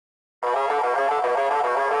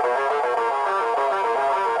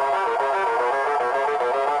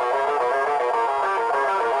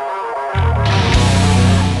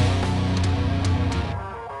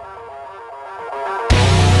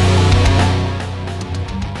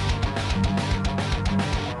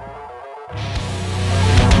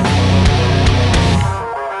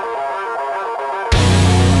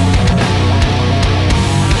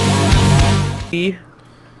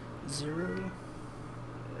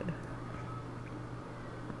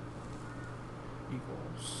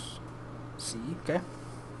equals C. Okay.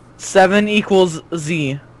 7 equals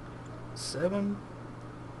Z. 7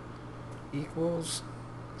 equals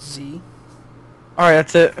Z. Alright,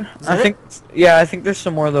 that's it. Is I that think, it? yeah, I think there's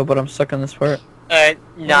some more though, but I'm stuck on this part.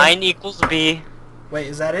 9 equals B. Wait,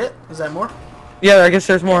 is that it? Is that more? Yeah, I guess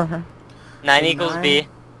there's more. 9 Okay, equals 9 B.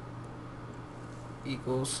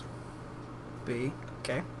 equals B.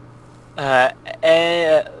 Okay. Uh,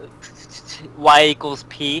 uh, Y equals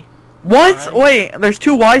P. What? Alright. Wait, there's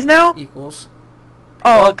 2 Y's now? Equals.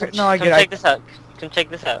 Oh, Well, okay. No, I come get check it. this out. Come check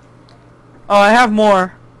this out. Oh, I have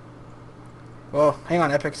more. Well, hang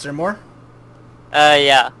on, Epic. Is there more?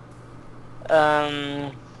 Yeah.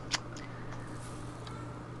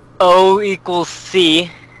 O equals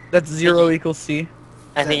C. That's 0 equals C.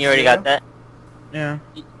 I Is think that you already 0? got that.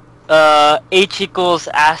 Yeah. H equals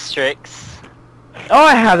asterisk. Oh,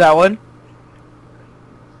 I have that one.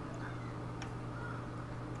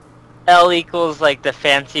 L equals like the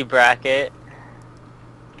fancy bracket.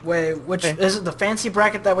 Wait, which Okay. is it? The fancy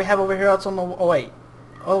bracket that we have over here? That's on the. Oh wait,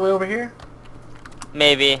 all the way over here.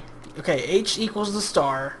 Maybe. Okay, H equals the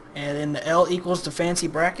star, and then the L equals the fancy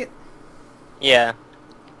bracket. Yeah.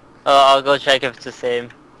 Oh, I'll go check if it's the same.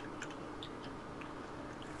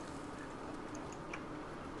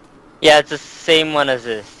 Yeah, it's the same one as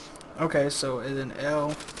this. Okay, so and then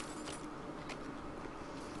L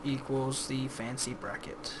equals the fancy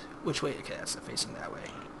bracket. Which way? Okay, that's facing that way.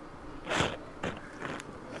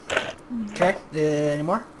 Okay, any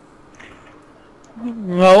more?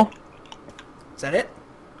 No. Is that it?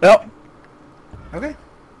 Yep. Okay.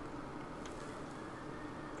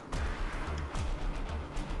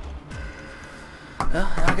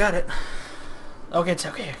 Well, I got it. Okay, it's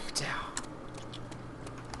okay. It's out.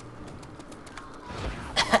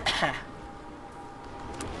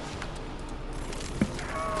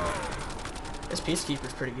 This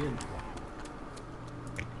Peacekeeper's pretty good.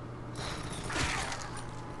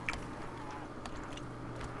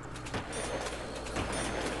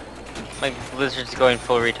 My lizard's going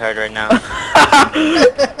full retard right now.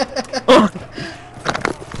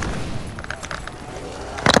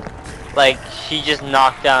 Like, she just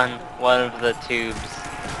knocked down one of the tubes.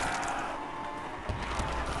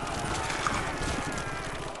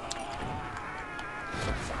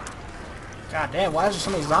 God damn, why is there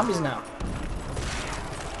so many zombies now?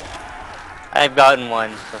 I've gotten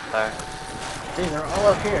one so far. Dude, they're all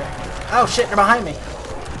up here. Oh shit, they're behind me.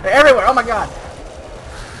 They're everywhere, oh my god.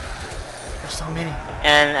 There's so many.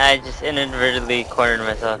 And I just inadvertently cornered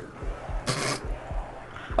myself.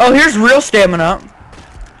 Oh, here's real stamina.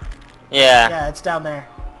 Yeah. Yeah, it's down there.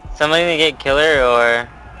 Somebody gonna get killer or...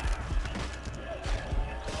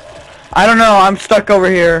 I don't know. I'm stuck over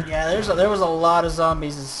here. Yeah, there was a lot of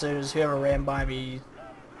zombies as soon as whoever ran by me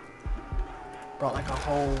brought like a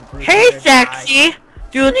whole group. Hey, of their guys. sexy.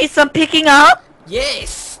 Do you need some picking up?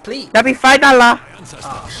 Yes, please. That'd be $5.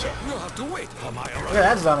 Oh shit. Look at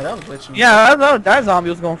that zombie, that was glitching. Yeah, that zombie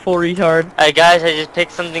was going full retard. Alright guys, I just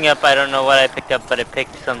picked something up. I don't know what I picked up, but I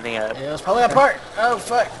picked something up. It was probably a part. Oh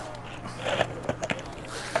fuck.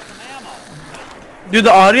 Dude,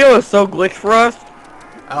 the audio is so glitched for us.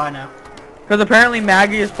 Oh, I know. Because apparently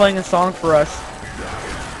Maggie is playing a song for us.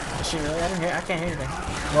 Is she really? I can't hear anything.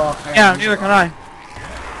 Well, I Yeah, gotta use neither it. can I.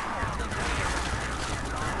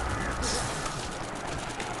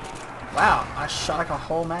 Wow, I shot like a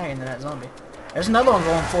whole mag into that zombie. There's another one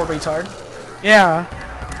going full retard. Yeah.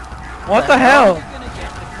 What the hell?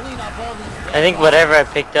 I think whatever I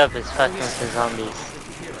picked up is fucking with the zombies.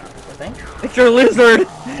 I think. It's your lizard.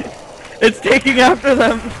 It's taking after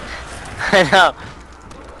them. I know.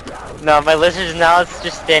 No, my lizard now it's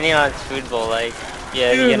just standing on its food bowl like,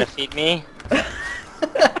 yeah, you Dude. gonna feed me?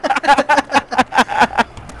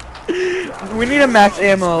 We need a max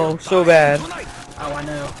ammo so bad. Oh, I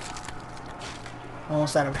know.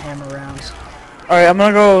 Almost out of hammer rounds. Alright, I'm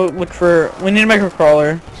gonna go look for... We need to make a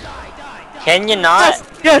crawler. Can you not?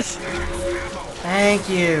 Yes! Thank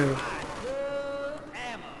you.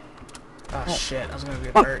 Oh shit, I was gonna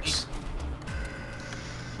get perks.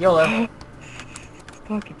 YOLO.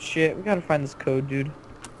 Fucking shit, we gotta find this code, dude.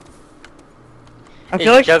 I Is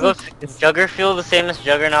feel like... Jugger feel the same as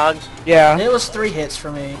Juggernog? Yeah. It was 3 hits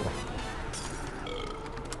for me.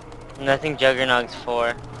 And I think Juggernog's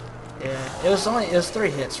 4. Yeah, it was 3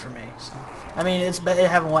 hits for me. So. I mean, it's better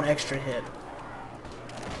having 1 extra hit.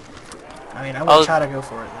 I mean, I would try to go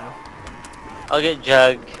for it though. I'll get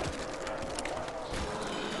Jug.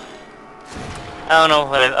 I don't know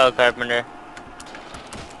what oh, Carpenter.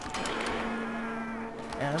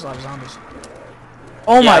 Yeah, there's a lot of zombies.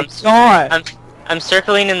 Oh Yeah, my god! I'm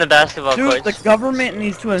circling in the basketball Dude, courts. the government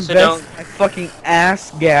needs to invest don't- in my fucking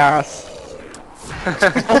ass gas.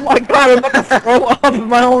 Oh my god, I'm about to throw up in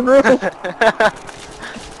my own room.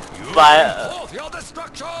 Bio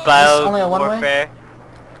only a one-way? warfare.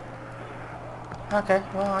 Okay,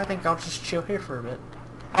 well, I think I'll just chill here for a bit.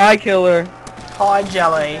 Hi, killer. Hi,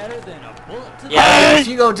 Jelly. Yeah. If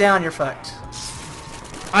you go down, you're fucked.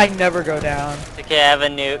 I never go down. Okay, I have a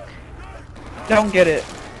nuke. Don't get it.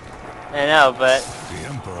 I know, but The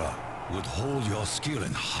Emperor would hold your skill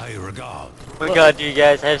in high regard. we gotta do,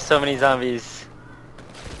 guys. I have so many zombies.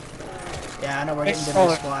 Yeah, I know we're getting to Crawler.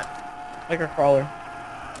 the spot. Like a crawler.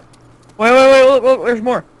 Wait, look, there's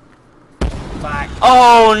more. Fuck.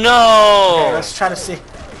 Oh Okay, no! let's try to see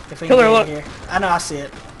if we Killer, can look. get in here. I know, I see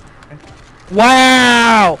it.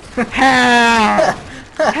 Wow! How?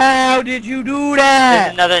 How did you do There's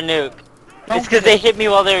that? another nuke. Don't It's because get they it. hit me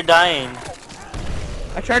while they were dying.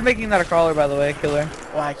 I tried making that a crawler, by the way, killer.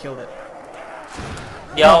 Well, I killed it.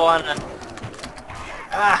 Y'all wanna?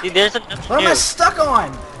 Ah! Dude, there's another What am I nuke. stuck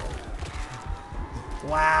on?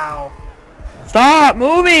 Wow. Stop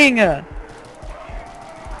moving! Yeah,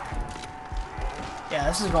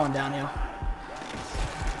 this is going downhill.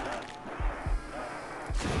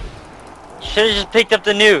 Should've just picked up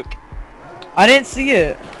the nuke. I didn't see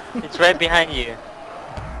it. It's right behind you.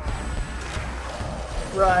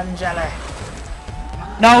 Run, Jelly.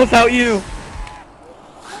 Not without you.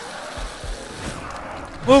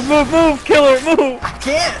 Move, killer, move! I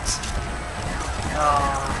can't!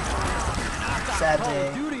 Oh. Sad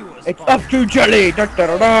day. It's up to Jelly! Da, da,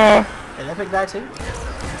 da, da. Did I pick that too?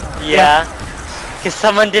 Yeah. Cause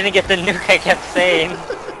someone didn't get the nuke. I kept saying.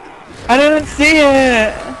 I didn't see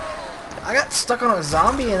it! I got stuck on a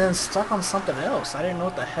zombie and then stuck on something else. I didn't know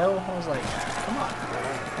what the hell. I was like, come on.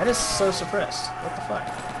 That is so suppressed. What the fuck?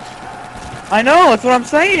 I know, that's what I'm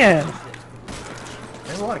saying!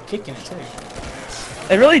 There's a lot of kick in it too.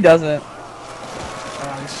 It really doesn't.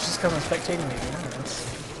 It's just because I'm spectating maybe. I don't know.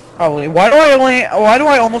 Probably. Why do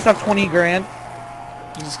I almost have 20 grand?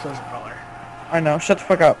 You just killed your crawler. I know, shut the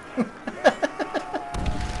fuck up. You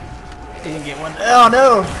didn't get one. Oh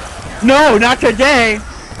no! No, not today!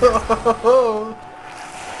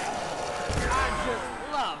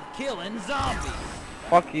 Love killing zombies.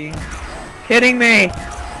 Fucking kidding me!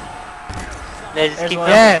 They just There's keep one.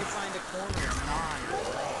 Yes!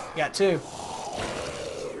 Got two.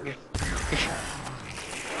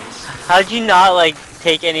 How'd you not like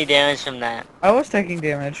take any damage from that? I was taking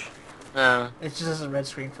damage. Oh. It's just a red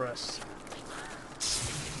screen for us.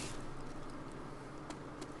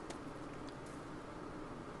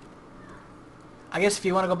 I guess if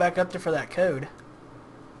you want to go back up there for that code,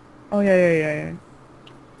 Oh yeah.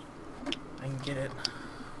 I can get it.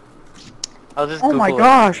 I'll just Oh Google my it.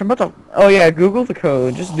 gosh, I'm about to... Oh yeah, Google the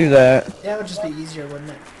code. Just do that. Yeah, it would just be easier, wouldn't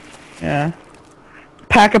it? Yeah.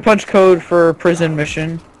 Pack-a-punch code for prison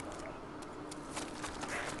mission.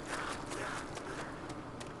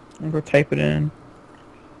 I'll go type it in.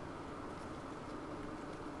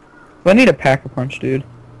 I need a pack-a-punch, dude.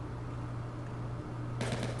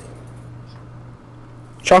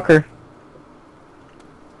 Shocker.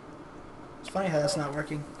 It's funny how that's not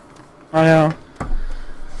working. I know.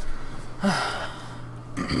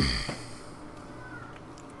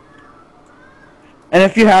 And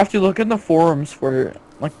if you have to, look in the forums for,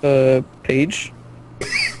 like, the page.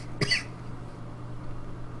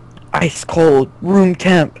 Ice cold, room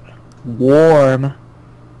temp, warm,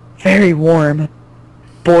 very warm,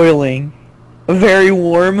 boiling, very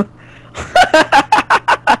warm.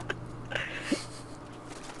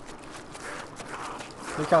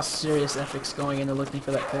 Look how serious Epic's going into looking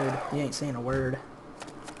for that code. He ain't saying a word.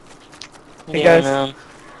 Hey, Yeah, guys. no.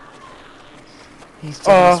 He's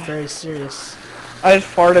taking this very serious. I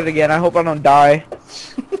just farted again. I hope I don't die.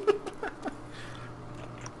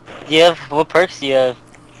 Do you have what perks do you have?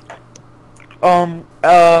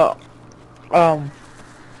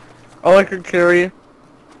 Electric Cherry,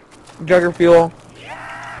 Jugger Fuel,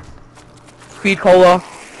 Speed Cola,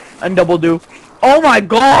 and Double Do. Oh my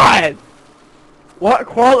god! What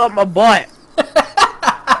crawled up my butt?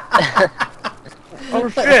 Oh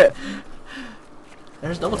shit!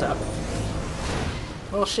 There's double tap.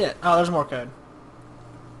 Well, shit. Oh, there's more code.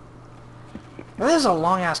 Well, this is a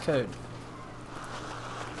long ass code.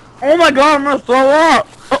 Oh my god, I'm gonna throw up!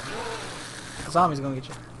 Oh. The zombie's gonna get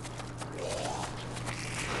you.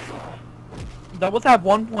 Double tap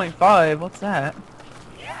 1.5, what's that?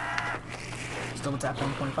 It's double tap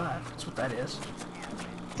 1.5. That's what that is.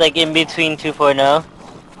 It's like in between 2.0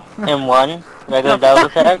 and 1 regular double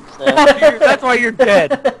tap. So. That's why you're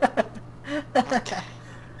dead.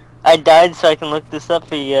 I died so I can look this up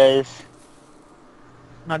for you guys.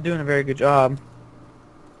 Not doing a very good job.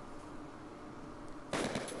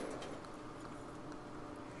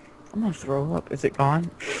 I'm gonna throw up. Is it gone?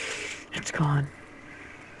 It's gone.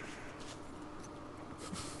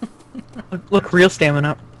 Look, real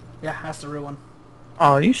stamina. Yeah, that's the real one.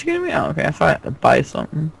 Oh, you should get me out. Okay, I thought I'd buy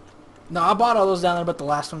something. No, I bought all those down there, but the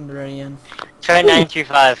last one already in. Try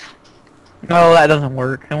 935. No, that doesn't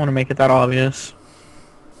work. I don't want to make it that obvious.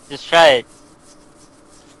 Just try it.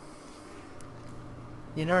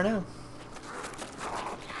 You never know.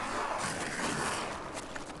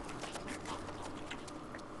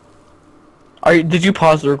 Did you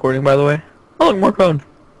pause the recording, by the way? Oh, look, more code.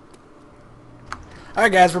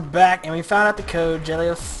 Alright guys, we're back, and we found out the code.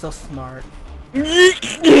 Jelly's so smart. And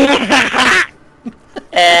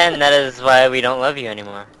that is why we don't love you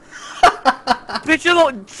anymore.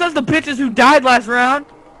 Bitch, says the bitches who died last round.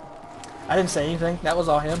 I didn't say anything. That was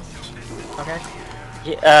all him. Okay?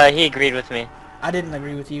 He agreed with me. I didn't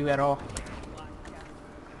agree with you at all.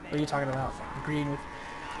 What are you talking about? Agreeing with...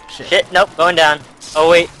 Shit, nope, going down. Oh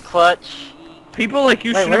wait, clutch. People like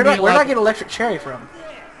you Wait, shouldn't be where'd I allowed- get electric cherry from?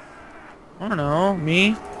 I don't know,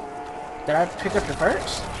 me? Did I pick up the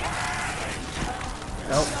perks?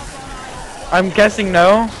 Nope. I'm guessing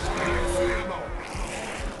no.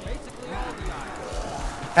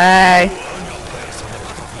 Hey.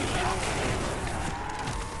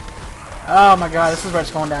 Oh my god, this is where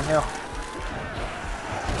it's going downhill.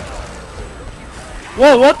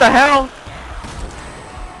 Whoa, what the hell?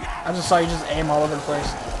 I just saw you just aim all over the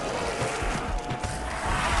place.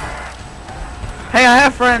 Hey, I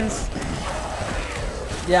have friends.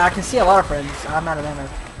 Yeah, I can see a lot of friends. I'm out of ammo.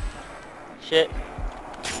 Shit.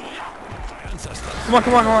 Come on,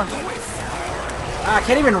 come on, come on. Ah, I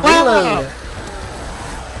can't even Wow. reload.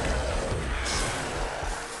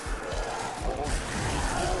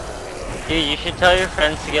 Dude, you should tell your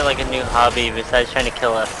friends to get like a new hobby besides trying to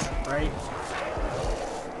kill us. Right?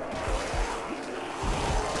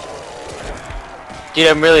 Dude,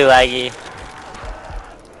 I'm really laggy.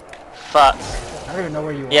 Fuck. I don't even know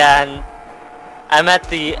where you are. Yeah, and I'm at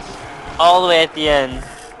the... all the way at the end.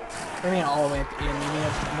 What do you mean all the way at the end? You mean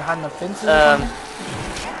behind the fences or something?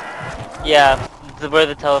 Yeah, where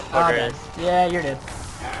the Oh, teleporter dead. is. Yeah, you're dead.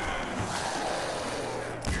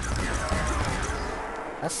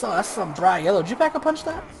 That's some bright yellow. Did you back up punch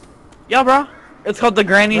that? Yeah, bro. It's called the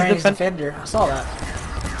Granny's Granny's Defense. Defender. I saw that.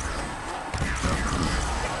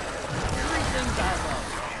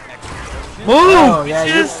 Move! Oh, yeah,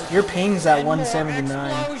 bitches! your ping's at 179.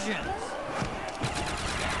 Explosion.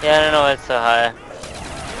 Yeah, I don't know why it's so high.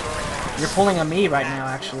 You're pulling on me right now,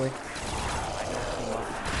 actually.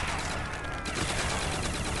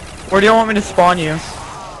 Where do you want me to spawn you?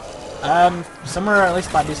 Somewhere at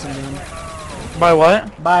least by a decent gun. By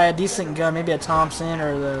what? By a decent gun, maybe a Thompson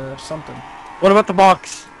or the something. What about the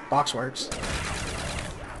box? Boxworks.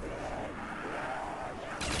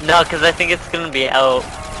 No, because I think it's gonna be out.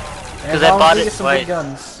 As I long bought as you it get some good twice.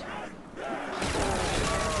 guns.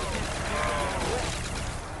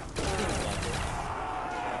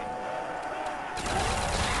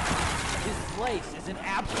 This place is an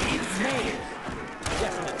absolute maze.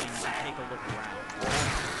 Definitely need to take a look around.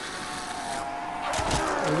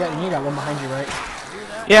 You got one behind you, right?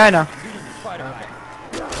 Yeah, I know. Okay.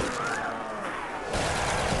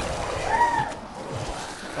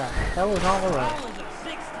 What the hell is on the road? Is a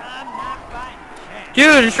six-time knock-fighting champ.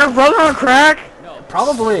 Dude, is your brother on crack?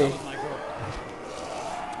 Probably.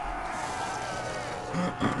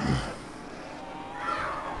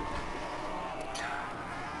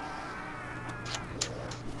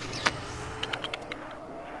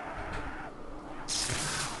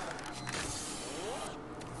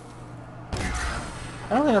 I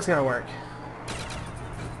don't think that's gonna work.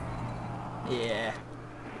 Yeah.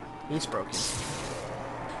 He's broken.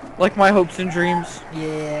 Like my hopes and dreams.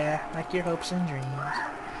 Yeah, like your hopes and dreams.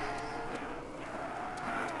 Yeah,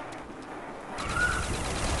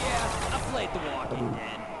 I played The Walking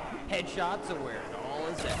Dead. Headshots are where it all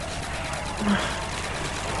is at.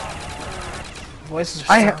 Voices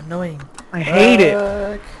are I so ha- annoying. I hate it.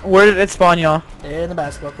 Fuck. Where did it spawn, y'all? In the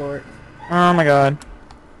basketball court. Oh my god.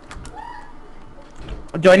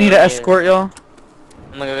 Do I need to escort y'all?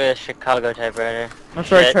 I'm gonna go get a Chicago typewriter.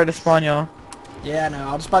 That's where I Shit. tried to spawn y'all. Yeah, no,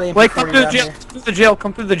 I'll just buy the MP40 Wait, come through the down jail. here. Come through the jail.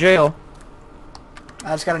 Come through the jail. I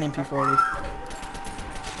just got an MP40.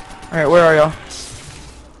 Alright, where are y'all?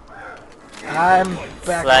 I'm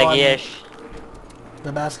back on Laggy-ish.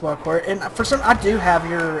 the basketball court, and for some, I do have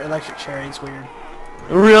your electric cherry. It's weird.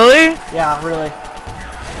 Really? Yeah, really.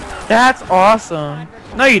 That's awesome.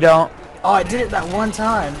 No, you don't. Oh, I did it that one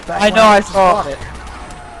time. Back I when know, I just saw. bought it.